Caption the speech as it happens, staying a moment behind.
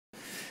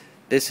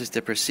This is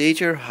the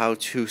procedure how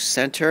to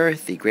center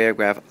the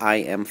Gravograph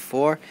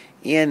IM4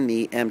 and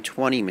the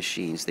M20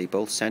 machines. They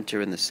both center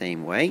in the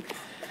same way.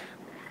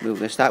 We're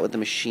going to start with the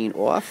machine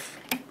off.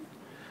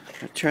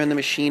 Turn the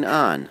machine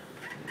on.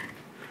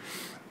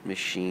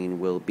 Machine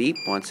will beep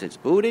once it's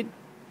booted.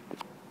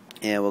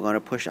 And we're going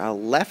to push our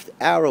left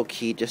arrow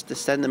key just to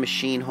send the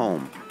machine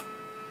home.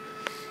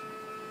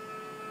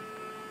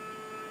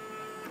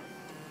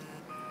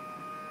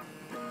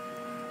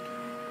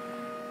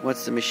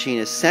 Once the machine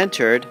is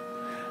centered,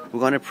 we're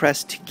going to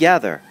press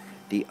together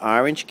the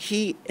orange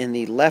key and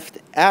the left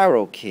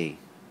arrow key.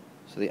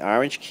 So the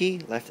orange key,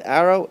 left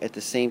arrow at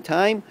the same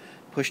time,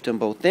 push them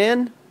both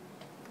in.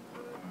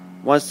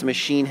 Once the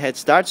machine head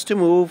starts to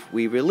move,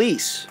 we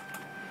release.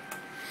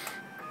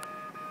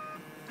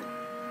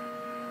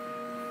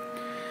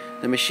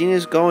 The machine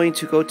is going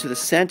to go to the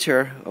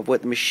center of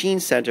what the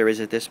machine center is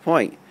at this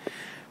point.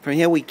 From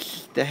here,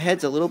 the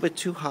head's a little bit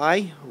too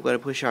high. We're going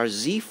to push our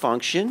Z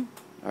function,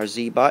 our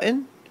Z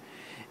button,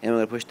 and we're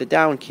going to push the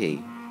down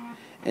key.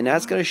 And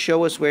that's going to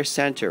show us where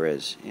center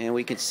is. And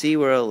we can see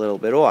we're a little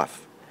bit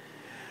off.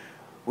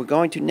 We're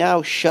going to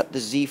now shut the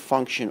Z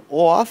function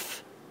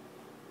off.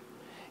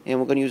 And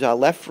we're going to use our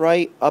left,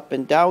 right, up,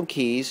 and down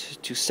keys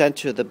to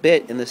center the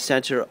bit in the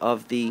center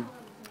of the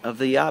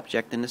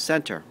object in the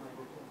center,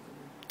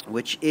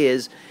 which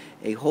is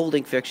a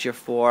holding fixture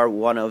for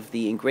one of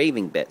the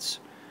engraving bits.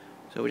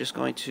 So we're just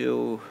going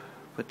to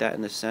put that in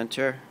the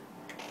center.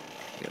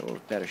 Get a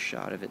little better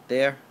shot of it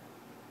there.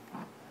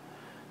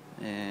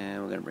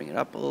 And we're going to bring it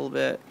up a little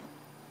bit.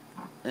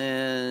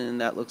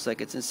 And that looks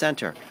like it's in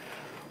center.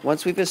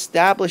 Once we've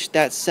established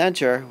that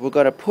center, we're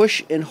going to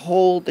push and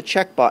hold the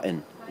check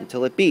button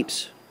until it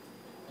beeps.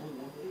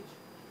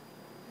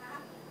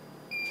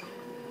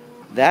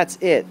 That's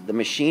it. The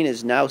machine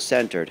is now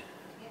centered.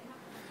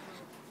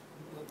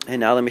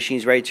 And now the machine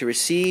is ready to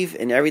receive,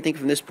 and everything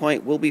from this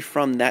point will be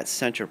from that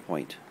center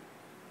point.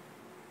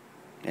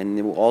 And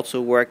it will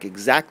also work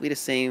exactly the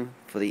same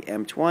for the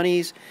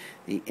M20s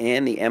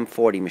and the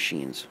M40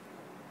 machines.